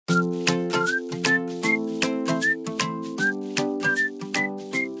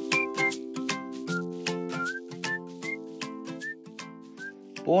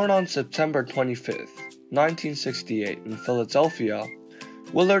Born on September 25, 1968 in Philadelphia,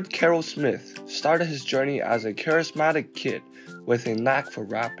 Willard Carroll Smith started his journey as a charismatic kid with a knack for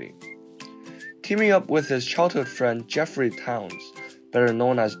rapping. Teaming up with his childhood friend Jeffrey Towns, better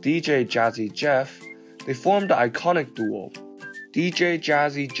known as DJ Jazzy Jeff, they formed the iconic duo, DJ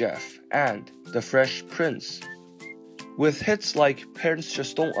Jazzy Jeff and The Fresh Prince. With hits like Parents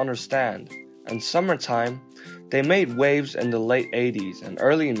Just Don't Understand and Summertime, they made waves in the late 80s and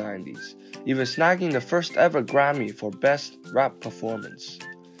early 90s, even snagging the first ever Grammy for Best Rap Performance.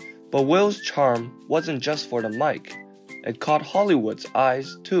 But Will's charm wasn't just for the mic, it caught Hollywood's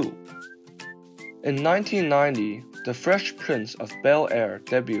eyes too. In 1990, The Fresh Prince of Bel-Air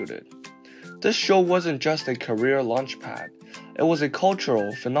debuted. This show wasn't just a career launchpad, it was a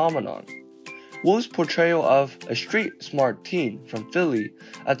cultural phenomenon. Will's portrayal of a street-smart teen from Philly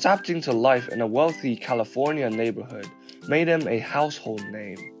adapting to life in a wealthy California neighborhood made him a household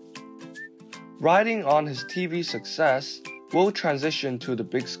name. Riding on his TV success, Will transitioned to the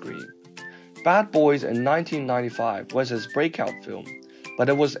big screen. Bad Boys in 1995 was his breakout film, but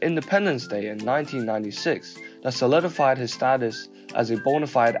it was Independence Day in 1996 that solidified his status as a bona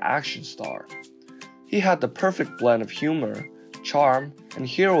fide action star. He had the perfect blend of humor, charm, and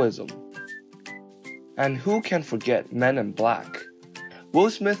heroism. And who can forget Men in Black? Will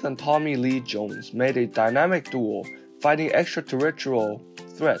Smith and Tommy Lee Jones made a dynamic duo fighting extraterrestrial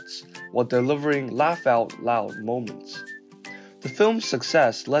threats while delivering laugh-out-loud moments. The film's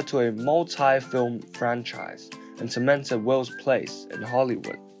success led to a multi-film franchise and cemented Will's place in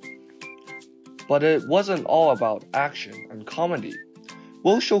Hollywood. But it wasn't all about action and comedy.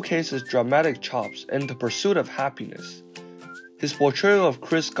 Will showcased his dramatic chops in The Pursuit of Happiness. His portrayal of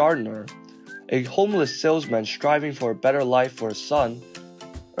Chris Gardner, a homeless salesman striving for a better life for his son,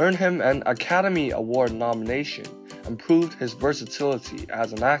 earned him an Academy Award nomination and proved his versatility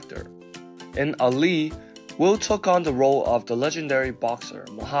as an actor. In Ali, Will took on the role of the legendary boxer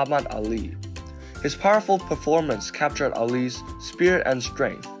Muhammad Ali. His powerful performance captured Ali's spirit and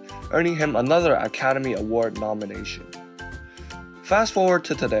strength, earning him another Academy Award nomination. Fast forward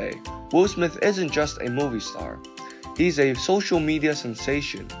to today, Will Smith isn't just a movie star. He's a social media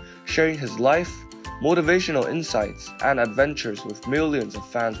sensation, sharing his life, motivational insights, and adventures with millions of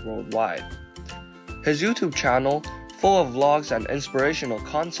fans worldwide. His YouTube channel, full of vlogs and inspirational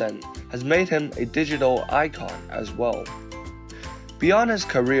content, has made him a digital icon as well. Beyond his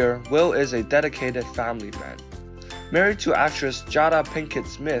career, Will is a dedicated family man. Married to actress Jada Pinkett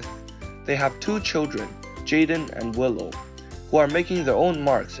Smith, they have two children, Jaden and Willow, who are making their own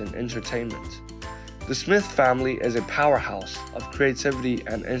marks in entertainment. The Smith family is a powerhouse of creativity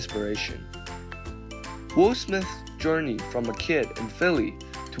and inspiration. Will Smith's journey from a kid in Philly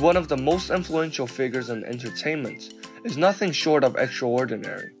to one of the most influential figures in entertainment is nothing short of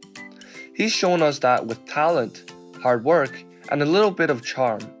extraordinary. He's shown us that with talent, hard work, and a little bit of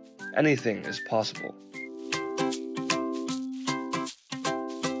charm, anything is possible.